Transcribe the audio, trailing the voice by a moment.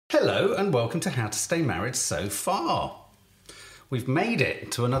Hello and welcome to How to Stay Married So Far. We've made it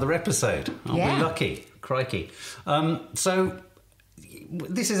to another episode. Aren't we lucky? Crikey. So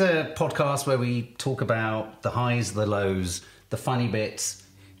this is a podcast where we talk about the highs, the lows, the funny bits.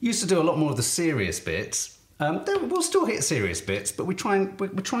 Used to do a lot more of the serious bits. We'll still hit serious bits, but we're trying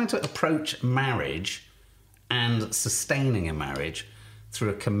to approach marriage and sustaining a marriage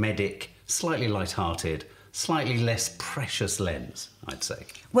through a comedic, slightly light-hearted, slightly less precious lens, I'd say.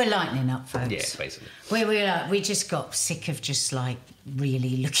 We're lightening up, folks. Yeah, basically. We just got sick of just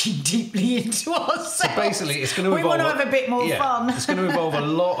really looking deeply into ourselves. So basically, it's going to involve... We want to have a bit more fun. It's going to involve a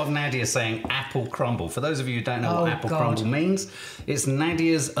lot of Nadia saying apple crumble. For those of you who don't know what apple crumble means, it's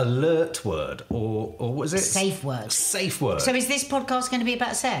Nadia's alert word, or what is it? Safe word. Safe word. So is this podcast going to be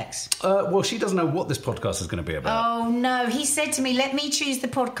about sex? Well, she doesn't know what this podcast is going to be about. Oh, no. He said to me, let me choose the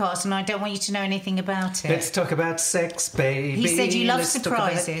podcast and I don't want you to know anything about it. Let's talk about sex, baby. He said you love Let's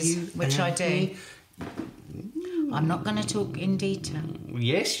surprises, which I do. I'm not going to talk in detail.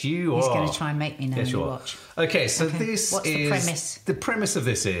 Yes, you are. He's going to try and make me know when you watch. Okay, so this What's is... the premise? The premise of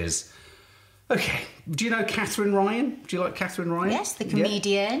this is... Okay, do you know Katherine Ryan? Do you like Katherine Ryan? Yes, the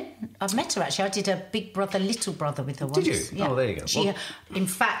comedian. Yeah. I've met her, actually. I did a Big Brother, Little Brother with her once. Did you? Yeah. Oh, there you go. In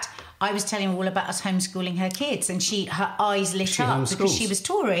fact, I was telling her all about us homeschooling her kids, and her eyes lit up because she was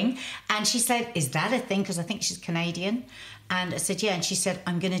touring, and she said, is that a thing? Because I think she's Canadian. And I said, yeah. And she said,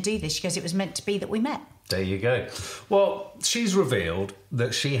 I'm going to do this. She goes, it was meant to be that we met. There you go. Well, she's revealed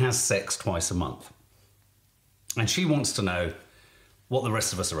that she has sex twice a month. And she wants to know what the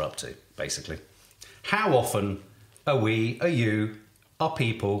rest of us are up to, basically. How often are you, are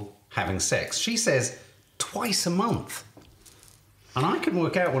people having sex? She says twice a month. And I couldn't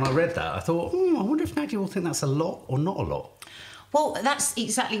work out when I read that. I thought, I wonder if Nadia will think that's a lot or not a lot. Well, that's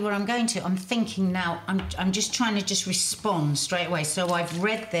exactly where I'm going to. I'm thinking now, I'm just trying to respond straight away. So I've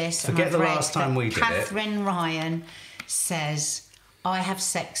read this. Forget the last time we did it. Katherine Ryan says, I have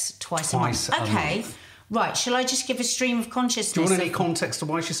sex twice a month. Okay, right. Shall I just give a stream of consciousness? Do you want any context to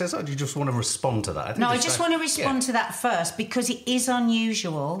why she says that, or do you just want to respond to that? I just want to respond to that first, because it is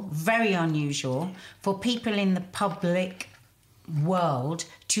unusual, very unusual, for people in the public world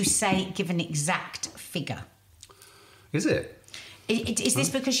to give an exact figure. Is it? Is this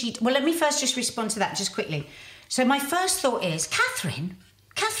because she... Well, let me first just respond to that just quickly. So my first thought is, Katherine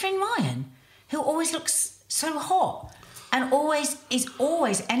Ryan, who always looks so hot and is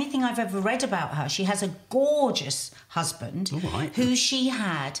always anything I've ever read about her. She has a gorgeous husband who she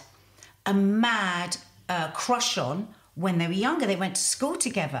had a mad crush on when they were younger. They went to school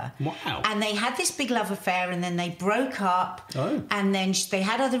together. Wow. And they had this big love affair, and then they broke up. Oh. And then they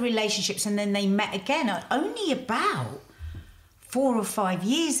had other relationships, and then they met again only about 4 or 5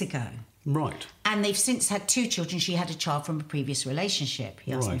 years ago. Right. And they've since had 2 children. She had a child from a previous relationship.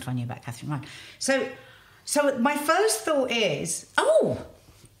 He asked me if I knew about Katherine Ryan. So my first thought is, oh,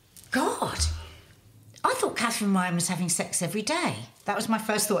 God, I thought Katherine Ryan was having sex every day. That was my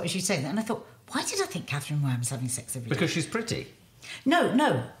first thought as you said that. And I thought, why did I think Katherine Ryan was having sex every day? Because she's pretty.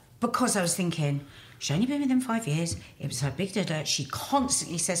 No, because I was thinking, she's only been with him 5 years. It was her big da-da. She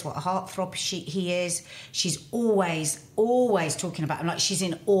constantly says what a heartthrob he is. She's always talking about him. Like, she's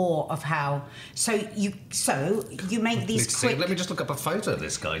in awe of how... So you make these quick... Let me just look up a photo of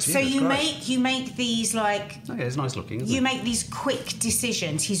this guy. So you make these, like... Oh, yeah, it's nice looking, isn't it? You make these quick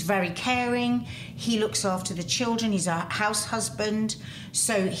decisions. He's very caring. He looks after the children. He's a house husband.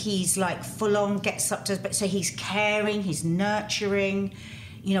 So he's, like, full-on, gets up to... So he's caring. He's nurturing...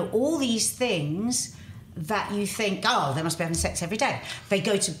 You know, all these things that you think, oh, they must be having sex every day. They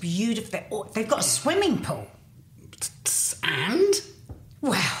go to beautiful... They've got a swimming pool. And?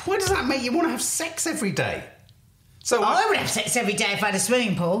 Well... Why does that make you want to have sex every day? So I would have sex every day if I had a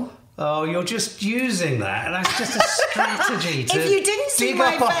swimming pool. Oh, you're just using that. That's just a strategy to if you didn't see dig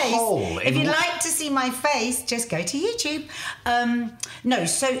my up face, a hole. If you'd like to see my face, just go to YouTube. No,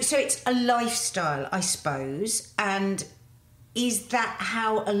 so it's a lifestyle, I suppose, and... Is that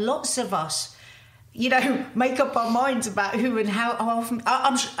how lots of us, make up our minds about who and how often...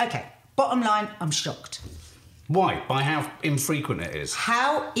 Okay, bottom line, I'm shocked. Why? By how infrequent it is?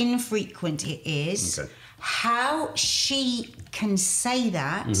 How infrequent it is. Okay. How she can say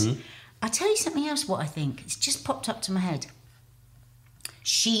that. Mm-hmm. I'll tell you something else what I think. It's just popped up to my head.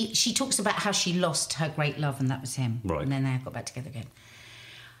 She talks about how she lost her great love, and that was him. Right. And then they got back together again.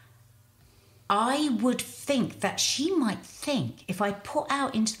 I would think that she might think if I put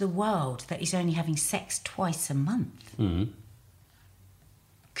out into the world that he's only having sex twice a month,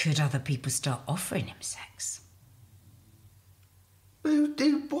 could other people start offering him sex?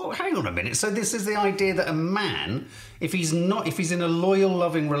 What? Hang on a minute. So this is the idea that a man, if he's in a loyal,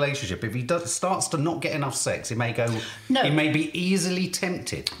 loving relationship, if he starts to not get enough sex, he may be easily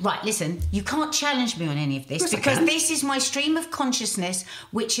tempted. Right, listen, you can't challenge me on any of this, yes, because this is my stream of consciousness,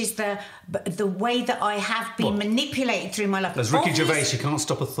 which is the way that I have been manipulated through my life. As Ricky Gervais, you can't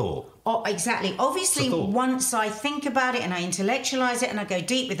stop a thought. Oh, exactly. Obviously, once I think about it and I intellectualise it and I go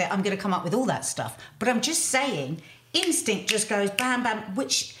deep with it, I'm going to come up with all that stuff. But I'm just saying, instinct just goes bam, bam,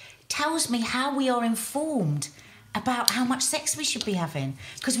 which tells me how we are informed about how much sex we should be having.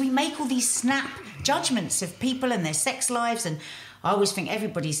 Because we make all these snap judgments of people and their sex lives, and I always think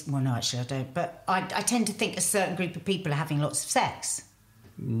everybody's... Well, no, actually, I don't. But I tend to think a certain group of people are having lots of sex.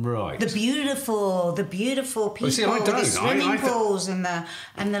 Right. The beautiful people, well, see, I don't. the swimming pools and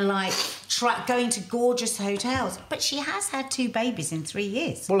the like, going to gorgeous hotels. But she has had 2 babies in 3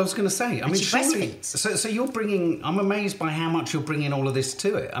 years. Well, I was going to say, I mean, surely... So you're bringing... I'm amazed by how much you're bringing all of this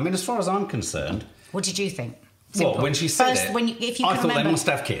to it. I mean, as far as I'm concerned... What did you think? Simple. Well, when she said first, it, I thought they must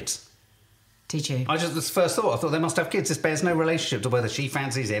have kids. Did you? This first thought, I thought they must have kids. This bears no relationship to whether she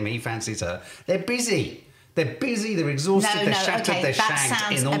fancies him, he fancies her. They're busy. They're busy, they're exhausted, they're shattered, they're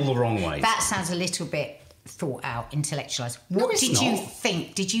shagged in all the wrong ways. That sounds a little bit thought out, intellectualised. What did you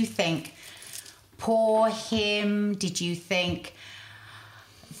think? Did you think, poor him? Did you think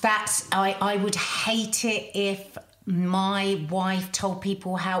I would hate it if my wife told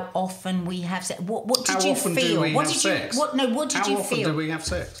people how often we have sex? What did you feel? How often do we have sex? What did you feel? How often do we have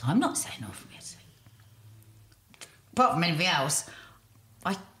sex? I'm not saying often we have sex. Apart from anything else,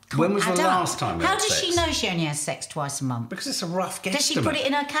 when was the last time we had sex? How does she know she only has sex twice a month? Because it's a rough guesstimate. Does she put it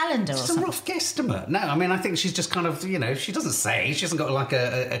in her calendar or something? It's a rough guesstimate. No, I mean, I think she's just kind of, she doesn't say. She hasn't got like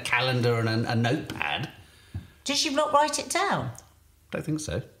a calendar and a notepad. Does she not write it down? Don't think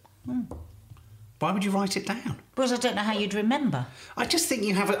so. Why would you write it down? Because I don't know how you'd remember. I just think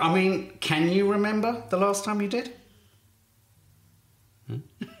you have it. I mean, can you remember the last time you did?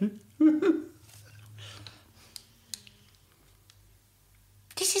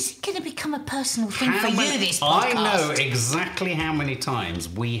 This is going to become a personal thing for you, this podcast. I know exactly how many times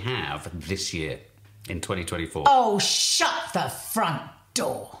we have this year in 2024. Oh, shut the front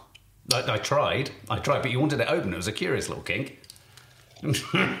door. I tried, but you wanted it open. It was a curious little kink.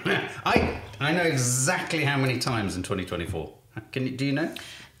 I know exactly how many times in 2024. Do you know?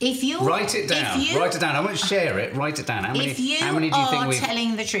 If you write it down, I won't share it. Write it down. How many do you think we've...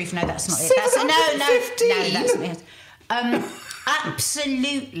 telling the truth, no, that's not it. That's not it.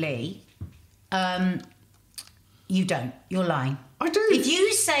 Absolutely, you don't. You're lying. I do. If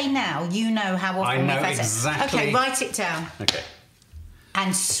you say now, you know how often we've had sex. Exactly. Okay, write it down. Okay.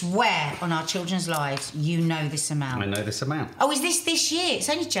 And swear on our children's lives, you know this amount. I know this amount. Oh, is this year? It's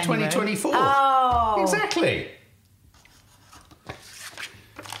only January. 2024. Oh. Exactly.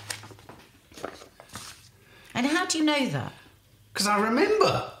 And how do you know that? Because I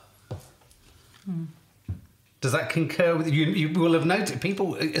remember. Does that concur with you? You will have noted,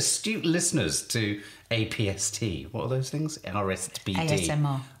 people, astute listeners to APST, what are those things?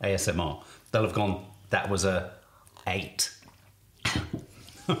 RSBD. ASMR. They'll have gone, that was a 8.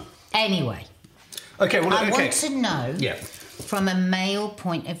 Anyway. Okay, well, I want to know, from a male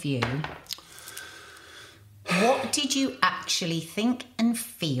point of view, what did you actually think and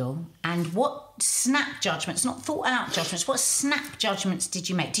feel, and what snap judgments, not thought out judgments, what snap judgments did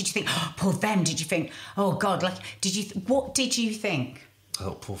you make? Did you think, oh, poor them? Did you think, oh God, what did you think?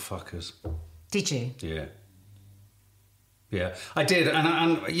 Oh, poor fuckers. Did you? Yeah. Yeah, I did.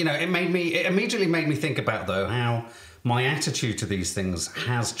 And it immediately made me think about, though, how my attitude to these things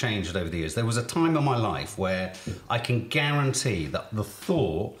has changed over the years. There was a time in my life where I can guarantee that the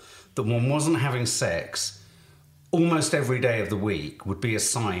thought that one wasn't having sex almost every day of the week would be a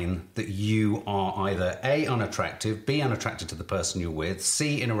sign that you are either A, unattractive, B, unattracted to the person you're with,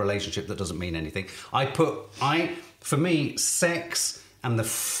 C, in a relationship that doesn't mean anything. For me, sex and the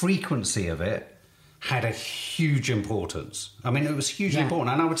frequency of it had a huge importance. I mean, it was hugely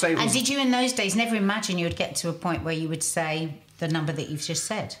important, and I would say... And did you in those days never imagine you would get to a point where you would say the number that you've just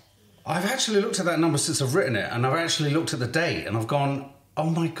said? I've actually looked at that number since I've written it, and I've actually looked at the date, and I've gone, oh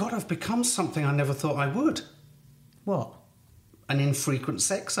my God, I've become something I never thought I would. What? An infrequent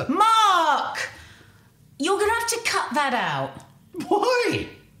sexer. Mark! You're going to have to cut that out. Why?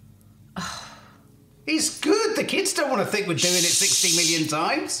 It's good. The kids don't want to think we're doing it 60 million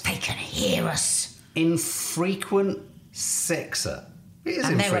times. They can hear us. Infrequent sexer. It is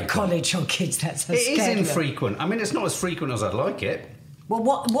and infrequent. they're at college, your kids, that's so It is infrequent. I mean, it's not as frequent as I'd like it. Well,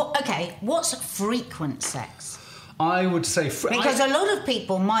 what's frequent sex? I would say... Because a lot of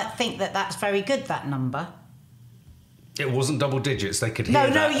people might think that that's very good, that number. It wasn't double digits. They could hear No,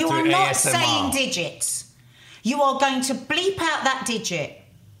 that you are through not ASMR. saying digits. You are going to bleep out that digit.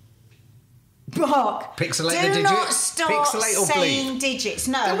 Mark, Pixelate the do digit? not start Pixelate or saying bleep? digits.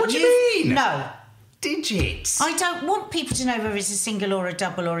 No. Then what do you mean? No. Digits. I don't want people to know whether it's a single or a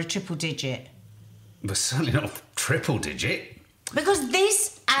double or a triple digit. But certainly not triple digit. Because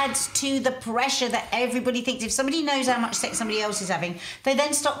this adds to the pressure that everybody thinks. If somebody knows how much sex somebody else is having, they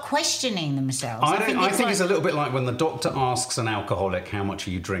then start questioning themselves. I think it's a little bit like when the doctor asks an alcoholic, how much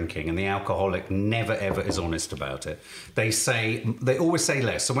are you drinking? And the alcoholic never, ever is honest about it. They always say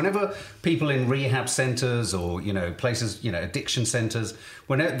less. So whenever people in rehab centres or, places, addiction centres,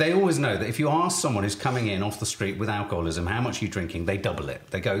 they always know that if you ask someone who's coming in off the street with alcoholism, how much are you drinking? They double it.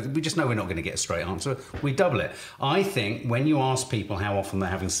 They go, we just know we're not going to get a straight answer. We double it. I think when you ask people how often they're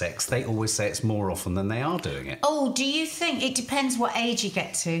having sex, they always say it's more often than they are doing it. Oh, do you think it depends what age you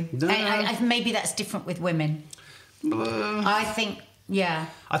get to? No. Maybe that's different with women. I think, yeah.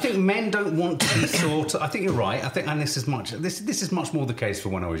 I think men don't want to be thought. I think you're right. I think, and this is much more the case for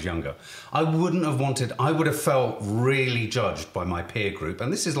when I was younger. I would have felt really judged by my peer group,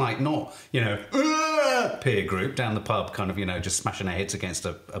 and this is like not peer group down the pub, kind of just smashing our heads against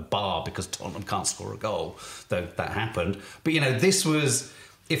a bar because Tottenham can't score a goal. Though that happened, but this was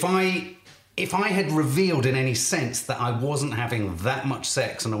if I had revealed in any sense that I wasn't having that much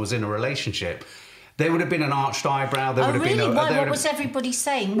sex and I was in a relationship, there would have been an arched eyebrow. There would have been what was everybody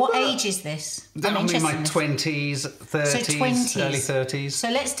saying? What age is this? I mean, my 20s, 30s, early 30s. So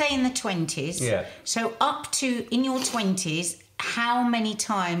let's stay in the 20s. Yeah. So up to, in your 20s, how many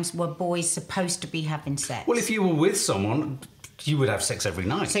times were boys supposed to be having sex? Well, if you were with someone, you would have sex every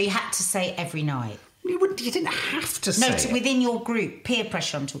night. So you had to say every night? You didn't have to say it. Within your group, peer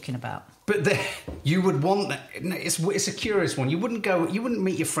pressure I'm talking about. But you would want that. It's a curious one. You wouldn't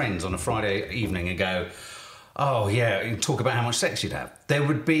meet your friends on a Friday evening and go, oh yeah, talk about how much sex you'd have. There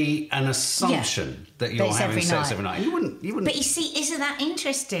would be an assumption that you're having sex every night. And you wouldn't. But you see, isn't that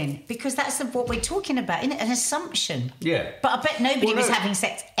interesting? Because that's what we're talking about, isn't it? An assumption. Yeah. But I bet nobody was having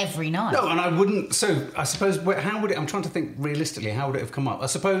sex every night. No, and I wouldn't. So I suppose, how would it? I'm trying to think realistically. How would it have come up? I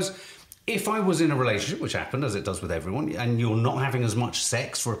suppose, if I was in a relationship, which happened as it does with everyone, and you're not having as much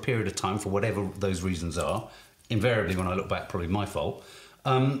sex for a period of time for whatever those reasons are, invariably when I look back, probably my fault.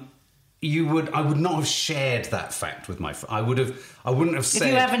 I would not have shared that fact with my friend. I wouldn't have said. If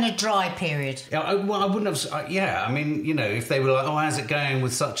you were having a dry period. I wouldn't have. I mean, if they were like, "Oh, how's it going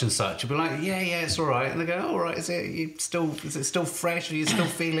with such and such?" I'd be like, "Yeah, it's all right." And they go, "All right, is it still fresh? Are you still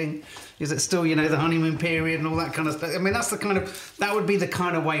feeling? Is it still, the honeymoon period and all that kind of stuff?" I mean, that would be the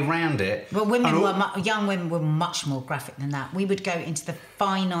kind of way round it. But young women were much more graphic than that. We would go into the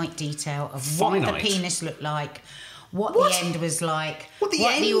finite detail of what the penis looked like, what the end was like, what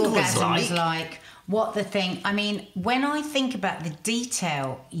the orgasm was like, what the thing. I mean, when I think about the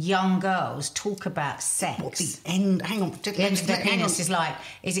detail young girls talk about sex. What the end? Hang on. The end of the penis is like,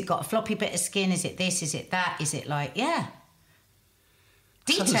 is it got a floppy bit of skin? Is it this? Is it that? Is it like, yeah.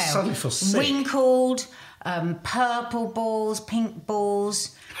 Detail. Suddenly feel sick. Wrinkled, purple balls, pink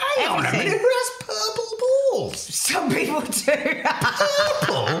balls. Hang on a minute, who has purple balls? Some people do.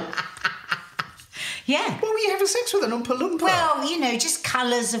 Purple? Yeah. What were you having sex with, an Oompa Loompa? Well, just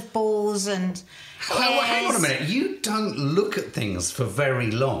colours of balls and hairs. Well, hang on a minute. You don't look at things for very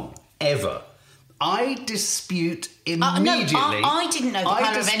long, ever. I dispute immediately. I didn't know the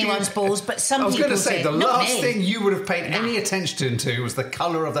colour of anyone's balls, but some people did. I was going to say, the last thing you would have paid any attention to was the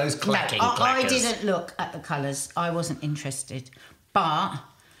colour of those clacking clackers. I didn't look at the colours. I wasn't interested. But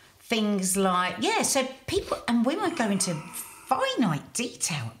things like, so people and women go into finite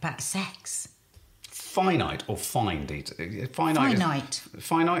detail about sex. Finite or fine detail? Finite.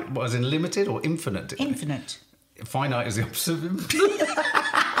 Finite, what, as in limited or infinite? Infinite. Finite is the opposite of infinite.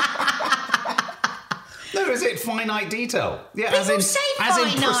 No, is it finite detail? Yeah, People say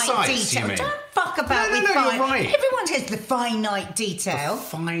finite precise, detail. You mean? Don't fuck about with you're right. Everyone says the finite detail.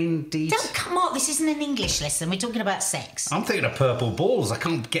 Fine detail. Don't come on, this isn't an English lesson. We're talking about sex. I'm thinking of purple balls. I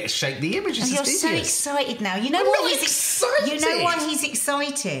can't shake the image. You're so excited now. You know why he's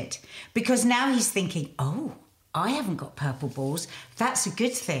excited? Because now he's thinking, oh, I haven't got purple balls. That's a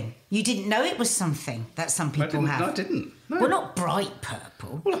good thing. You didn't know it was something that some people have. No, I didn't. No. Well, not bright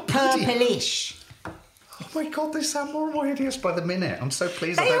purple. Well, purplish. Oh my God, they sound more and more hideous by the minute. I'm so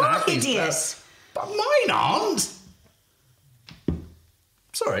pleased they I don't are have these. Hideous. But mine aren't.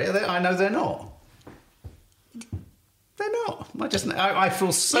 Sorry, I know they're not. They're not. I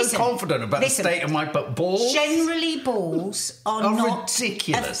feel so confident about the state of my balls. Generally, balls are not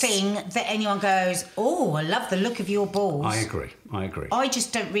ridiculous. A thing that anyone goes, oh, I love the look of your balls. I agree. I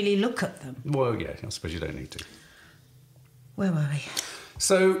just don't really look at them. Well, yeah, I suppose you don't need to. Where were we?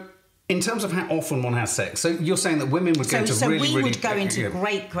 So, in terms of how often one has sex, so you're saying that women would go into so really, we would go into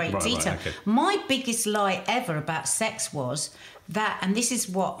great detail. Right, okay. My biggest lie ever about sex was that, and this is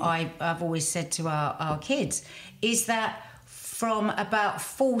what I've always said to our kids, is that from about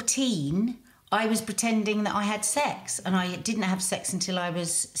 14, I was pretending that I had sex, and I didn't have sex until I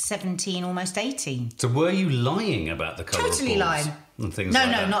was 17, almost 18. So were you lying about the colour Totally of balls lying. and things No,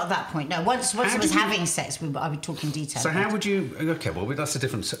 like that? not at that point. No, once I was having sex, I would talk in detail. So how would you? Okay, well that's a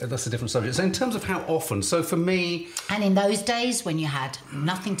different subject. So in terms of how often, so for me, and in those days when you had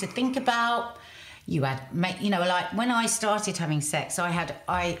nothing to think about, you had, like when I started having sex, I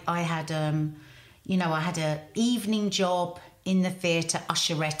had an evening job in the theatre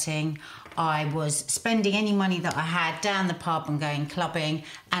usheretting. I was spending any money that I had down the pub and going clubbing,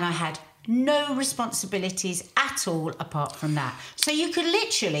 and I had no responsibilities at all apart from that. So you could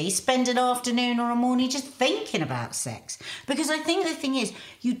literally spend an afternoon or a morning just thinking about sex. Because I think the thing is,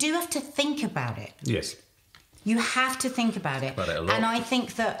 you do have to think about it. yes, You have to think about it. About it a lot. And I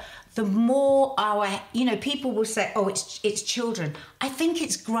think that the more people will say, oh, it's children. I think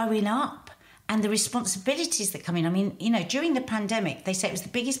it's growing up and the responsibilities that come in. I mean, during the pandemic, they say it was the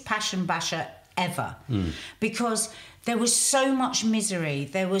biggest passion basher ever because there was so much misery.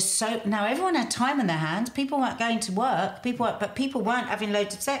 Now everyone had time on their hands. People weren't going to work. But people weren't having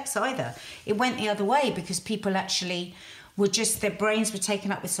loads of sex either. It went the other way because people actually were their brains were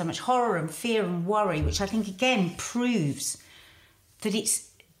taken up with so much horror and fear and worry, which I think again proves that it's,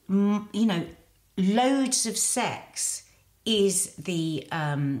 loads of sex is the,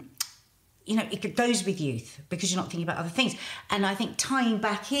 it goes with youth because you're not thinking about other things. And I think tying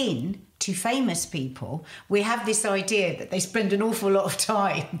back in to famous people, we have this idea that they spend an awful lot of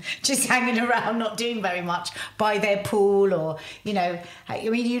time just hanging around, not doing very much by their pool or,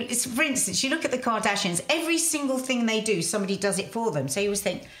 for instance, you look at the Kardashians, every single thing they do, somebody does it for them. So you always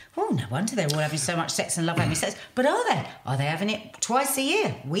think, oh, no wonder they're all having so much sex and love having sex. But are they? Are they having it twice a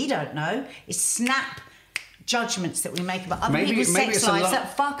year? We don't know. It's snap judgments that we make about other people's sex lives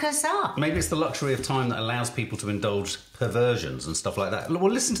that fuck us up. Maybe it's the luxury of time that allows people to indulge perversions and stuff like that.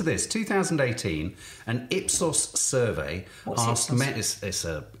 Well, listen to this. 2018, an Ipsos survey asked men... It's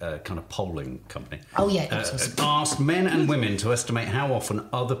a kind of polling company. Oh, yeah, Ipsos. Asked men and women to estimate how often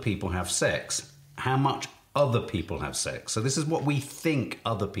other people have sex, how much other people have sex. So this is what we think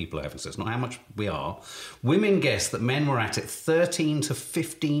other people are having sex, not how much we are. Women guessed that men were at it 13 to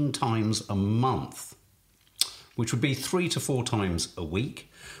 15 times a month, which would be 3 to 4 times a week,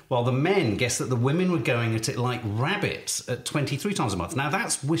 while the men guessed that the women were going at it like rabbits at 23 times a month. Now,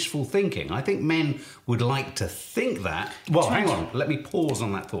 that's wishful thinking. I think men would like to think that. Well, hang on. Let me pause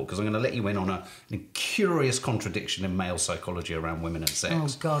on that thought, because I'm going to let you in on a curious contradiction in male psychology around women and sex.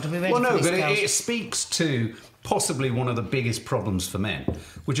 Oh, God, are we ready for this? Well, no, but it speaks to possibly one of the biggest problems for men,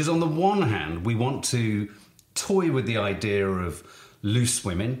 which is, on the one hand, we want to toy with the idea of loose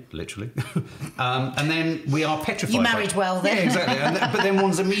women, literally, and then we are petrified. You married well, then. Yeah, exactly. But then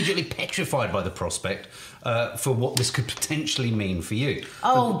one's immediately petrified by the prospect for what this could potentially mean for you.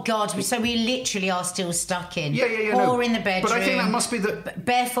 Oh, God. So we literally are still stuck in. Or in the bedroom. But I think that must be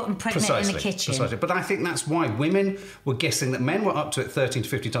barefoot and pregnant in the kitchen. Precisely. But I think that's why women were guessing that men were up to it 13 to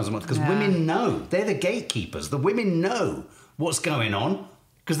 50 times a month, because women know. They're the gatekeepers. The women know what's going on.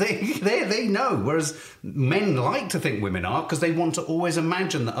 Because they know, whereas men like to think women are, because they want to always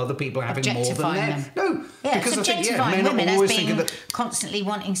imagine that other people are having more than them. No, because I think men women are always thinking that constantly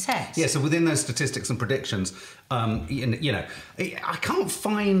wanting sex. Yeah, so within those statistics and predictions, I can't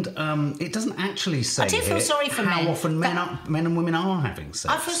find. It doesn't actually say. I do feel sorry for how often men and women are having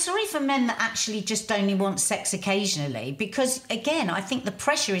sex. I feel sorry for men that actually just only want sex occasionally, because again, I think the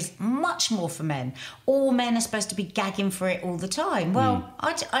pressure is much more for men. All men are supposed to be gagging for it all the time. Well,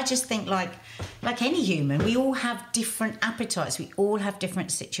 I just think like any human, we all have different appetites. We all have different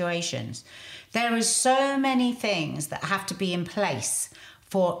situations. There is so many things that have to be in place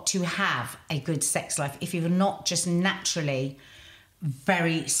to have a good sex life if you're not just naturally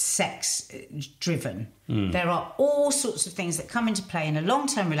very sex driven. There are all sorts of things that come into play in a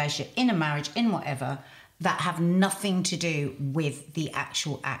long-term relationship, in a marriage, in whatever, that have nothing to do with the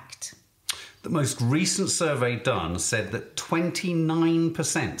actual act. The most recent survey done said that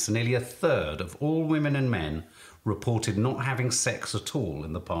 29%, so nearly a third of all women and men, reported not having sex at all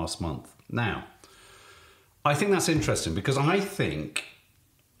in the past month. Now, I think that's interesting, because I think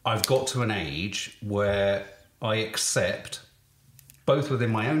I've got to an age where I accept, both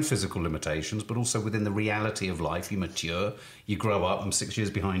within my own physical limitations, but also within the reality of life. You mature, you grow up. I'm 6 years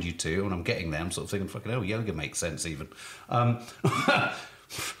behind you too, and I'm getting there. I'm sort of thinking, fucking hell, yoga makes sense even.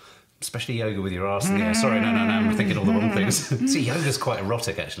 especially yoga with your arse in the air. Sorry, no, I'm thinking all the wrong things. See, yoga's quite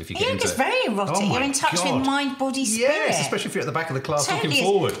erotic, actually, if you get into it. Yoga's very erotic. Oh, you're in touch with mind, body, spirit. Yes, especially if you're at the back of the class Totally looking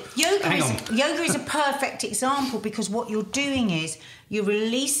forward. Yoga is a perfect example, because what you're doing is you're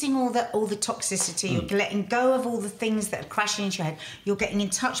releasing all the toxicity. You're letting go of all the things that are crashing into your head. You're getting in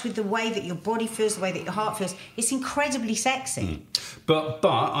touch with the way that your body feels, the way that your heart feels. It's incredibly sexy. But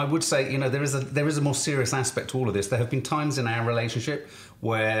I would say, there is a more serious aspect to all of this. There have been times in our relationship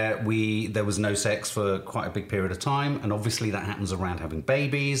where there was no sex for quite a big period of time, and obviously that happens around having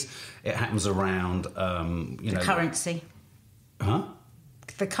babies. It happens around the currency. Huh?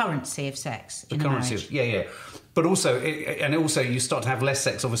 The currency of sex. The currency of, yeah. But also, you start to have less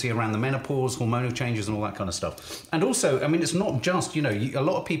sex, obviously, around the menopause, hormonal changes, and all that kind of stuff. And also, I mean, it's not just, a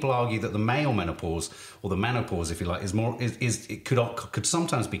lot of people argue that the male menopause, or the menopause, if you like, it could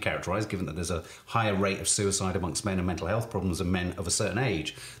sometimes be characterised, given that there's a higher rate of suicide amongst men and mental health problems in men of a certain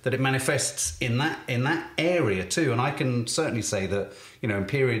age, that it manifests in that area too. And I can certainly say that, in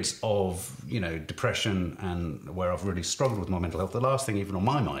periods of, depression and where I've really struggled with my mental health, the last thing even on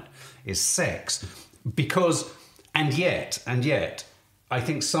my mind is sex. Because, and yet, I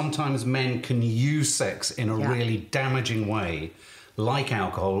think sometimes men can use sex in a really damaging way, like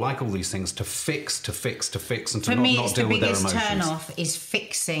alcohol, like all these things, to fix, and to not deal with their emotions. For me, it's the biggest turn-off is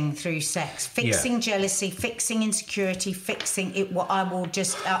fixing through sex. Fixing jealousy, fixing insecurity, fixing it. What I will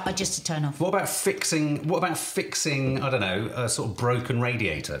just a turn-off. What about fixing? I don't know, a sort of broken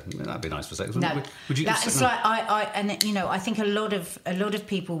radiator. That'd be nice for sex. No, would you? That's like I think a lot of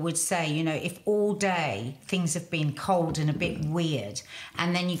people would say, if all day things have been cold and a bit weird,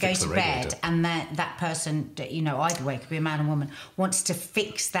 and then you go to bed, and that person, either way, it could be a man or woman, wants to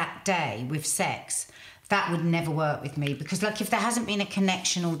fix that day with sex, that would never work with me, because if there hasn't been a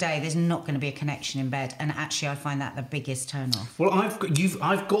connection all day, there's not going to be a connection in bed, and actually I find that the biggest turn off. Well,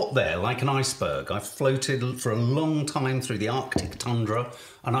 I've got there like an iceberg. I've floated for a long time through the Arctic tundra,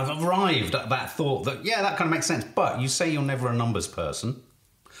 and I've arrived at that thought that that kind of makes sense. But you say you're never a numbers person,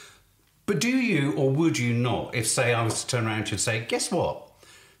 but do you, or would you not, if say I was to turn around to you and say, guess what?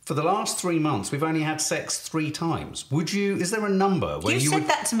 For the last 3 months, we've only had sex 3 times. Is there a number where you said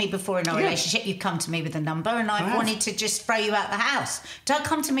that to me before in our relationship. You've come to me with a number, and I've wanted to just throw you out the house. Don't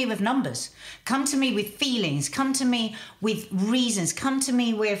come to me with numbers. Come to me with feelings. Come to me with reasons. Come to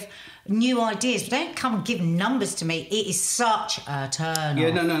me with new ideas. Don't come and give numbers to me. It is such a turn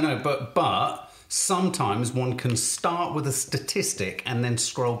off. No. But sometimes one can start with a statistic and then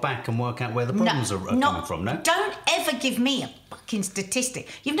scroll back and work out where the problems are coming from, no? Don't ever give me a fucking statistic.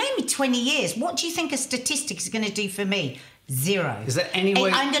 You've known me 20 years. What do you think a statistic is going to do for me? 0. Is there any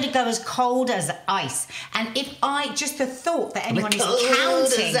way... I'm going to go as cold as ice. And if just the thought that anyone is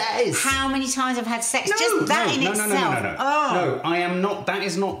counting how many times I've had sex, itself... No, I am not... That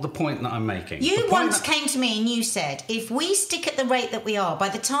is not the point that I'm making. You once came to me and you said, if we stick at the rate that we are, by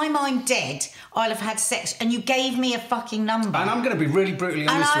the time I'm dead, I'll have had sex. And you gave me a fucking number. And I'm going to be really brutally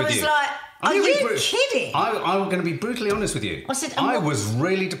honest with you. And I was like... Are you kidding? I'm going to be brutally honest with you. I was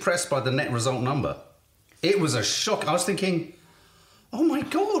really depressed by the net result number. It was a shock. I was thinking, oh my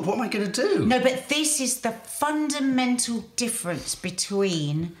God, what am I going to do? No, but this is the fundamental difference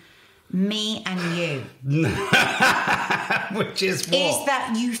between me and you. Which is what? Is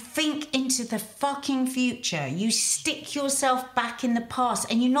that you think into the fucking future. You stick yourself back in the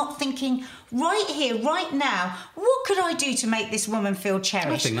past, and you're not thinking, right here, right now, what could I do to make this woman feel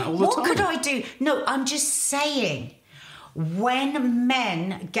cherished? I think that all the time. What could I do? No, I'm just saying... When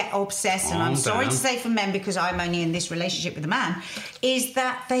men get obsessed, and I'm sorry to say for men because I'm only in this relationship with a man, is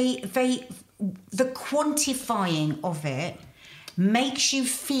that the quantifying of it makes you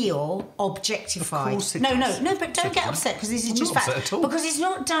feel objectified. Of course it does. No, but don't get upset, because this is just fact. Because it's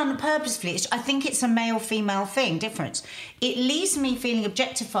not done purposefully. I think it's a male-female difference. It leaves me feeling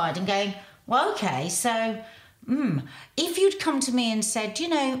objectified and going, well, okay, so if you'd come to me and said,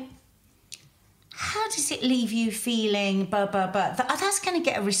 how does it leave you feeling, that's going to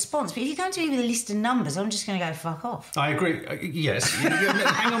get a response. But if you come to me with a list of numbers, I'm just going to go, fuck off. I agree. Yes.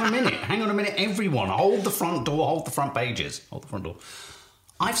 Hang on a minute. Everyone, hold the front door, hold the front pages. Hold the front door.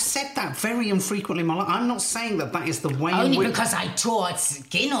 I've said that very infrequently in my life. I'm not saying that is the way... Only because I tore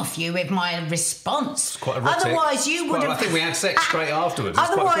skin off you with my response. It's quite erotic. Otherwise, you would have... I think we had sex straight afterwards.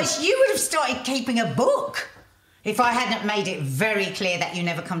 Otherwise, you would have started keeping a book. If I hadn't made it very clear that you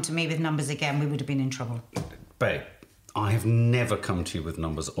never come to me with numbers again, we would have been in trouble. Babe, I have never come to you with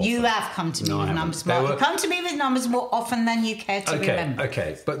numbers often. You have come to me with numbers more. You come to me with numbers more often than you care to remember.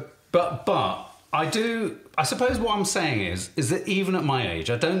 Okay, but I do... I suppose what I'm saying is that even at my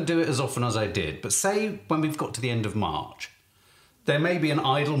age, I don't do it as often as I did, but say when we've got to the end of March, There may be an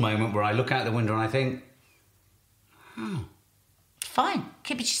idle moment where I look out the window and I think, Fine,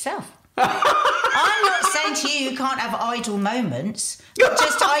 keep it yourself. I'm not saying to you can't have idle moments,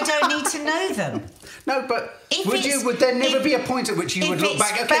 just I don't need to know them. No, but would there never be a point at which you would look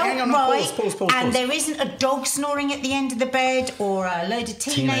back? Okay, hang on, pause. And there isn't a dog snoring at the end of the bed, or a load of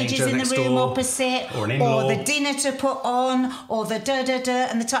teenagers in the room opposite, or an in-law, or the dinner to put on, or the da-da-da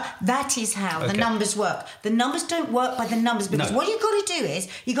and the time. That is how the numbers work. The numbers don't work by the numbers, because what you've got to do is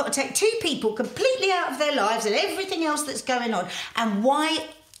you've got to take two people completely out of their lives and everything else that's going on. And why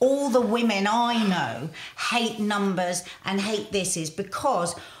all the women I know hate numbers and hate this is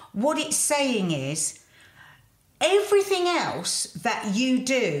because what it's saying is everything else that you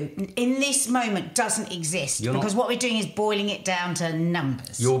do in this moment doesn't exist, because what we're doing is boiling it down to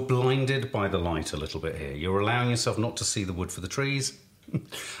numbers. You're blinded by the light a little bit here. You're allowing yourself not to see the wood for the trees.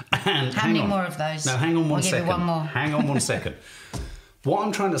 And how many more of those? No, hang on one second. I'll give you one more. Hang on one second. What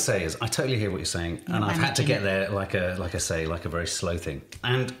I'm trying to say is, I totally hear what you're saying, and I've had to get there, like a very slow thing.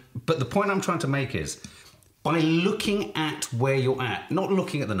 But the point I'm trying to make is, by looking at where you're at, not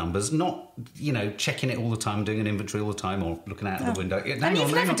looking at the numbers, not checking it all the time, doing an inventory all the time, or looking out the window. You've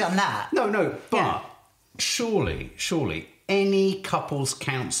never done that. No. But surely, any couples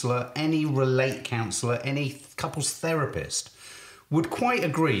counsellor, any relate counsellor, any couples therapist would quite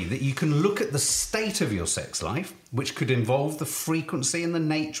agree that you can look at the state of your sex life, which could involve the frequency and the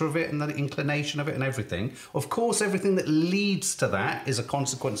nature of it and the inclination of it and everything. Of course, everything that leads to that is a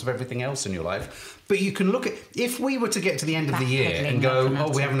consequence of everything else in your life. But you can look at, if we were to get to the end of the year and go,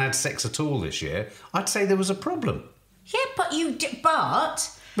 we haven't had sex at all this year, I'd say there was a problem. Yeah, but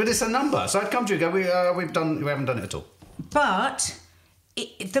it's a number. So I'd come to you and go, we haven't done it at all. But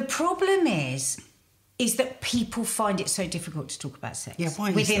the problem is that people find it so difficult to talk about sex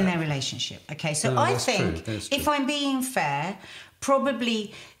within their relationship. Okay, so I think, if I'm being fair,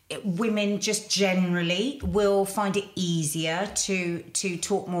 probably women just generally will find it easier to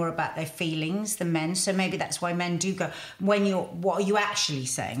talk more about their feelings than men. So maybe that's why men do go, what are you actually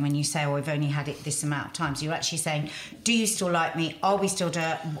saying when you say, I've only had it this amount of times? You're actually saying, do you still like me? Are we still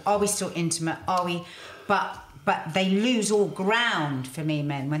intimate? But they lose all ground for me,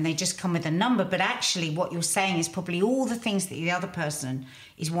 men, when they just come with a number. But actually what you're saying is probably all the things that the other person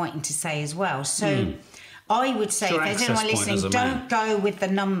is wanting to say as well. So I would say, if there's anyone listening, don't go with the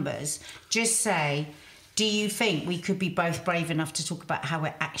numbers. Just say, do you think we could be both brave enough to talk about how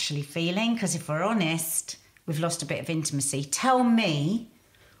we're actually feeling? Because if we're honest, we've lost a bit of intimacy. Tell me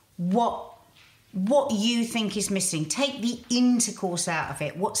what you think is missing. Take the intercourse out of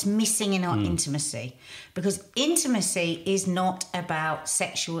it. What's missing in our intimacy? Because intimacy is not about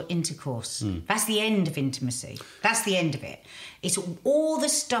sexual intercourse. That's the end of intimacy. That's the end of it. It's all the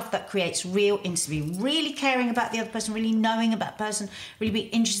stuff that creates real intimacy. Really caring about the other person, really knowing about that person, really being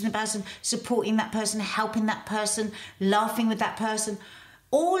interested in the person, supporting that person, helping that person, laughing with that person.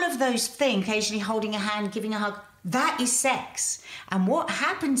 All of those things, occasionally holding a hand, giving a hug, that is sex. And what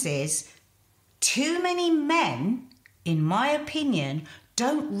happens is, too many men, in my opinion,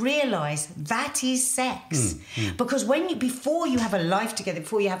 don't realise that is sex. Because before you have a life together,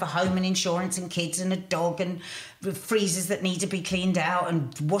 before you have a home and insurance and kids and a dog and freezers that need to be cleaned out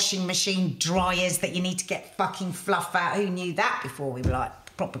and washing machine dryers that you need to get fucking fluff out. Who knew that before we were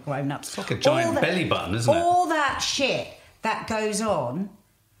like proper grown-ups? It's like a giant belly button, isn't it? All that shit that goes on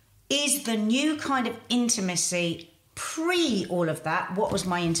is the new kind of intimacy. Pre all of that, what was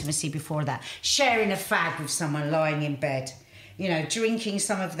my intimacy before that? Sharing a fag with someone lying in bed, drinking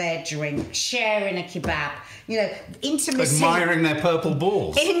some of their drink, sharing a kebab, intimacy. Admiring their purple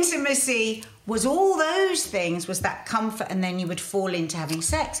balls. Intimacy was all those things, was that comfort, and then you would fall into having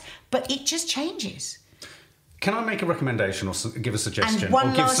sex. But it just changes. Can I make a recommendation or give a suggestion? And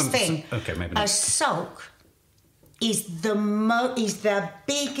one last thing. Okay, maybe not. A sulk is the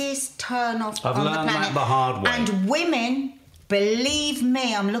biggest turn-off on the planet. I've learned that the hard way. And women, believe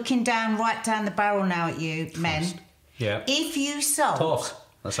me, I'm looking right down the barrel now at you, men. Yeah. If you sulk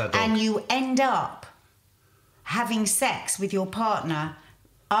and you end up having sex with your partner,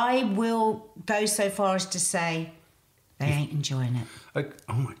 I will go so far as to say they ain't enjoying it.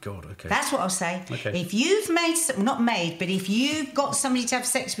 Oh my God, okay. That's what I'll say. Okay. If you've if you've got somebody to have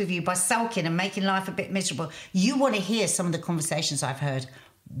sex with you by sulking and making life a bit miserable, you want to hear some of the conversations I've heard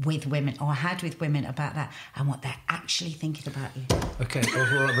with women or had with women about that and what they're actually thinking about you. Okay,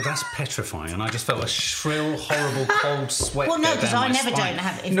 but that's petrifying, and I just felt a shrill, horrible, cold sweat. Well, no, because I never spine. don't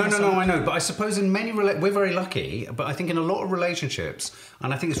have it. No, I know, but I suppose in many we're very lucky, but I think in a lot of relationships,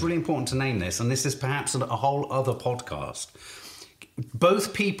 and I think it's really important to name this, and this is perhaps a whole other podcast.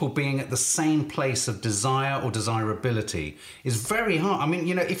 both people being at the same place of desire or desirability is very hard. I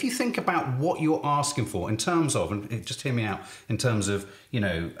mean, if you think about what you're asking for in terms of, and just hear me out, in terms of,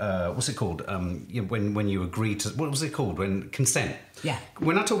 what's it called? When you agree to, what was it called? When consent. Yeah.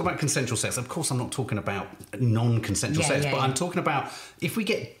 When I talk about consensual sex, of course I'm not talking about non-consensual sex, but I'm talking about if we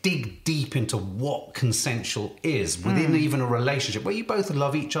dig deep into what consensual is within even a relationship where you both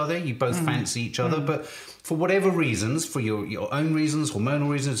love each other, you both fancy each other, but for whatever reasons, for your own reasons, hormonal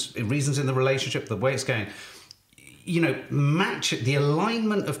reasons in the relationship, the way it's going, match the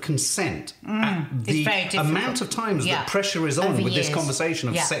alignment of consent at the amount of times that pressure is on over with years. This conversation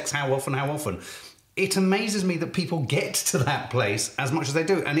of sex, how often. It amazes me that people get to that place as much as they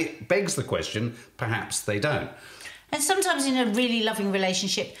do. And it begs the question, perhaps they don't. And sometimes in a really loving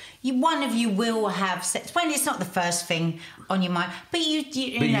relationship, one of you will have sex. When it's not the first thing on your mind, but you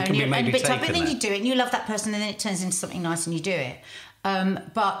know, and you're a bit tired, but then you do it and you love that person and then it turns into something nice and you do it.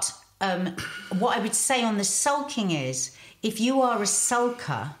 But what I would say on the sulking is, if you are a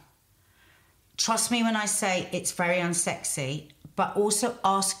sulker, trust me when I say it's very unsexy, but also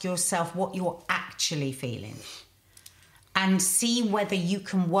ask yourself what you're actually feeling and see whether you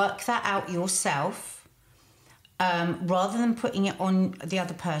can work that out yourself rather than putting it on the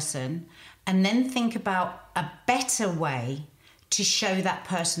other person, and then think about a better way to show that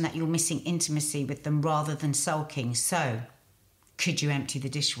person that you're missing intimacy with them rather than sulking. So, could you empty the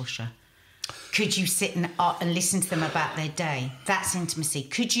dishwasher? Could you sit and listen to them about their day? That's intimacy.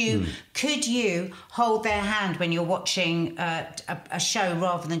 Could you hold their hand when you're watching a show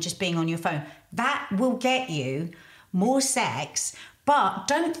rather than just being on your phone? That will get you more sex, but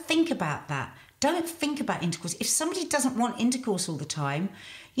don't think about that. Don't think about intercourse. If somebody doesn't want intercourse all the time,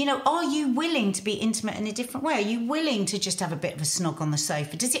 are you willing to be intimate in a different way? Are you willing to just have a bit of a snog on the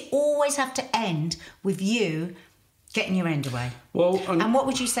sofa? Does it always have to end with you getting your end away? Well, and what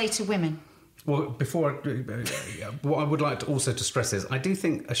would you say to women? Well, what I would like to also to stress is, I do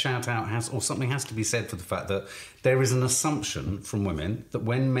think a shout out something has to be said for the fact that there is an assumption from women that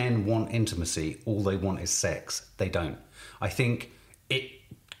when men want intimacy, all they want is sex. They don't. I think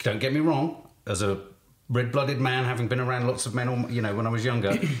don't get me wrong, as a red-blooded man, having been around lots of men, when I was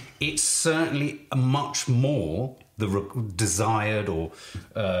younger, it's certainly a much more the desired or,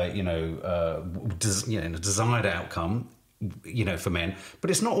 desired outcome, for men, but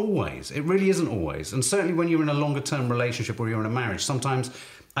it's not always. It really isn't always. And certainly when you're in a longer-term relationship or you're in a marriage, sometimes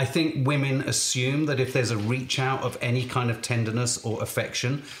I think women assume that if there's a reach out of any kind of tenderness or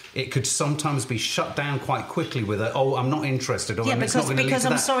affection, it could sometimes be shut down quite quickly with I'm not interested. Or because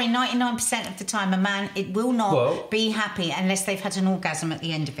I'm sorry, 99% of the time a man, it will not be happy unless they've had an orgasm at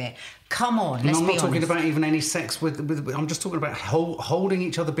the end of it. Come on, let's be honest. I'm not talking about even any sex with I'm just talking about holding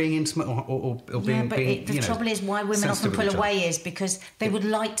each other, being intimate or being... The trouble is why women often pull away is because they would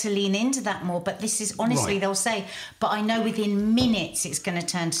like to lean into that more, but this is, honestly, they'll say, but I know within minutes it's going to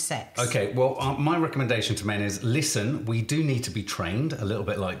turn to sex. Okay, well, my recommendation to men is, listen, we do need to be trained a little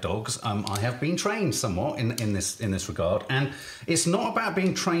bit like dogs. I have been trained somewhat in this regard, and it's not about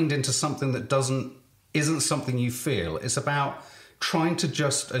being trained into something that isn't something you feel. It's about trying to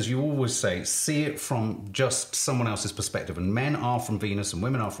just, as you always say, see it from just someone else's perspective. And men are from Venus and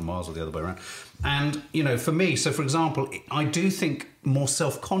women are from Mars, or the other way around. And, for me, so for example, I do think more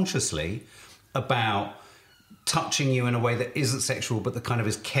self-consciously about touching you in a way that isn't sexual, but that kind of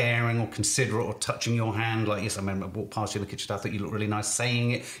is caring or considerate, or touching your hand, like, yes, I remember I walked past you, look at your stuff, that you look really nice,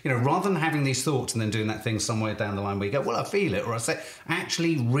 saying it, rather than having these thoughts and then doing that thing somewhere down the line where you go, well, I feel it, or I say,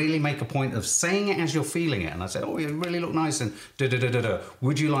 actually really make a point of saying it as you're feeling it, and I say, oh, you really look nice, and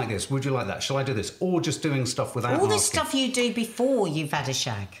would you like this, would you like that, shall I do this, or just doing stuff without all asking. the stuff you do before you've had a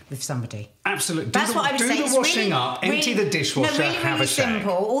shag with somebody. Absolutely. That's what I would say. Do the washing up, empty the dishwasher, have a shag.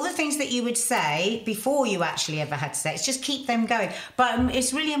 Simple. All the things that you would say before you actually ever had sex, just keep them going. But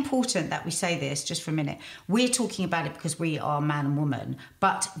it's really important that we say this, just for a minute. We're talking about it because we are man and woman,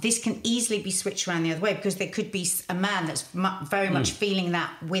 but this can easily be switched around the other way, because there could be a man that's very much feeling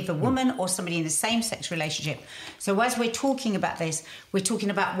that with a woman or somebody in the same sex relationship. So as we're talking about this, we're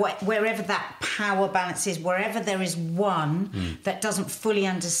talking about wherever that power balance is, wherever there is one that doesn't fully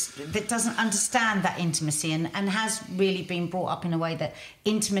understand that intimacy and has really been brought up in a way that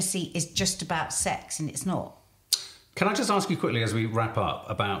intimacy is just about sex, and it's not. Can I just ask you quickly as we wrap up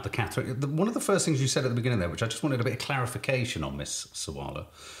about the Catherine? One of the first things you said at the beginning there, which I just wanted a bit of clarification on, Miss Sawalha.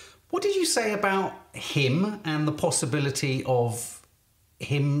 What did you say about him and the possibility of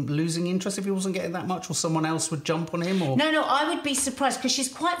him losing interest if he wasn't getting that much, or someone else would jump on him? Or No, I would be surprised, because she's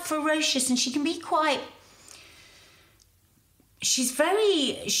quite ferocious and she can be quite... she's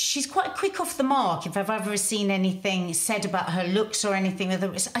quite quick off the mark if I've ever seen anything said about her looks or anything.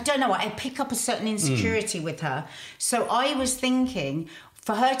 Whether it's, I don't know, I pick up a certain insecurity with her. So I was thinking,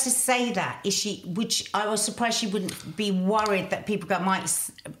 for her to say that, I was surprised she wouldn't be worried that people might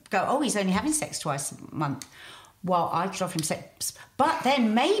go, oh, he's only having sex twice a month. Well, I could offer him sex. But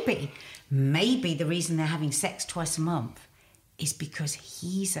then maybe the reason they're having sex twice a month is because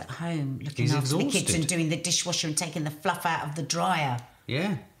he's at home looking after the kids and doing the dishwasher and taking the fluff out of the dryer.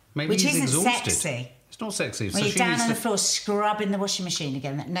 Yeah. Maybe which he's isn't exhausted. Sexy. It's not sexy. When you're down on the floor scrubbing the washing machine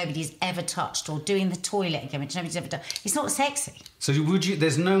again that nobody's ever touched, or doing the toilet again which nobody's ever done. It's not sexy. So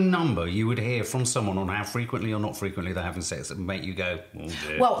there's no number you would hear from someone on how frequently or not frequently they're having sex that would make you go, oh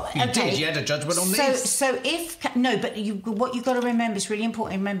dear. Well, you had a judgment on this. So what you've got to remember is really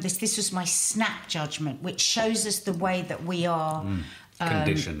important. Remember this was my snap judgment, which shows us the way that we are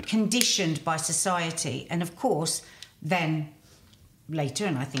conditioned by society. And of course, then later,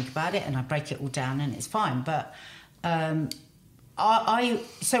 and I think about it and I break it all down and it's fine. But so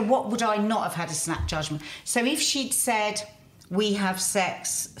what would I not have had a snap judgment? So if she'd said we have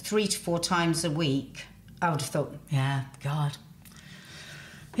sex 3 to 4 times a week, I would have thought, yeah, God.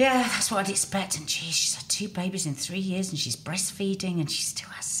 Yeah, that's what I'd expect. And geez, she's had 2 babies in 3 years and she's breastfeeding and she still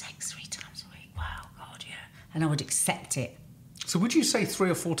has sex 3 times a week. Wow, God, yeah. And I would accept it. So would you say 3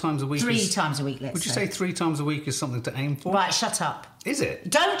 or 4 times a week? 3 times a week, let's say. Would you say 3 times a week is something to aim for? Right, shut up. Is it?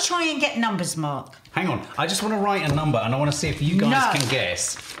 Don't try and get numbers, Mark. Hang on. I just want to write a number and I want to see if you guys can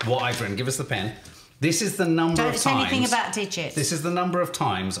guess what I've written. Give us the pen. This is the number of times... Don't say anything about digits. This is the number of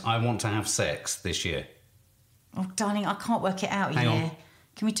times I want to have sex this year. Oh, darling, I can't work it out. Hang on.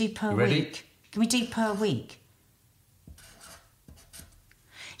 Can we do per Ready? week? Can we do per week?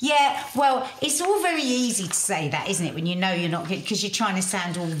 Yeah, well, it's all very easy to say that, isn't it? When you know you're not good, because you're trying to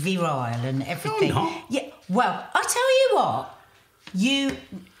sound all virile and everything. No, I'm not. Yeah. Well, I tell you what,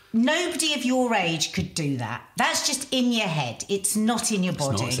 nobody of your age could do that. That's just in your head. It's not in your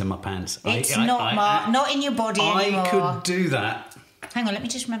body. It's not. It's in my pants. It's not in your body anymore. I could do that. Hang on, let me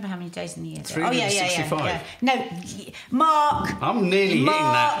just remember how many days in the year. 365. Yeah. No, Mark. I'm nearly hitting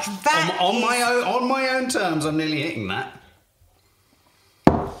that. That on my own terms, I'm nearly hitting that.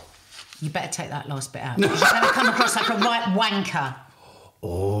 You better take that last bit out. Because you're going to come across like a right wanker.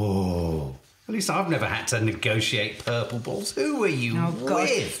 Oh. At least I've never had to negotiate purple balls. Who are you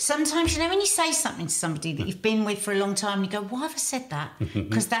with? Sometimes, when you say something to somebody that you've been with for a long time, you go, why have I said that?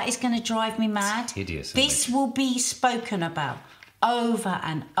 Because that is going to drive me mad. It's hideous. This will be spoken about over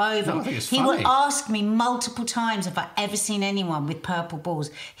and over. No, I think it's he funny. will ask me multiple times if I've ever seen anyone with purple balls.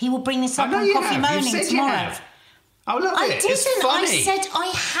 He will bring this up on Coffee Moaning tomorrow. I love it. Didn't. It's funny. I said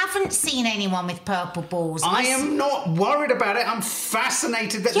I haven't seen anyone with purple balls. I am not worried about it. I'm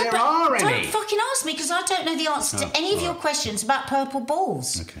fascinated that there are any. Don't fucking ask me because I don't know the answer to any of your questions about purple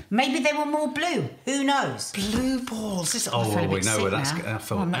balls. Okay. Maybe they were more blue. Who knows? Blue balls. We know where that's.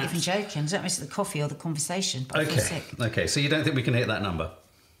 I'm not even joking. I don't miss the coffee or the conversation. But I feel sick. Okay. So you don't think we can hit that number,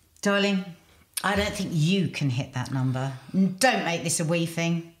 darling? I don't think you can hit that number. Don't make this a we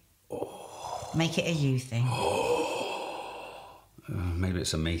thing. Make it a you thing. Maybe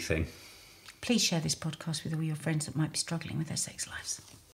it's a me thing. Please share this podcast with all your friends that might be struggling with their sex lives.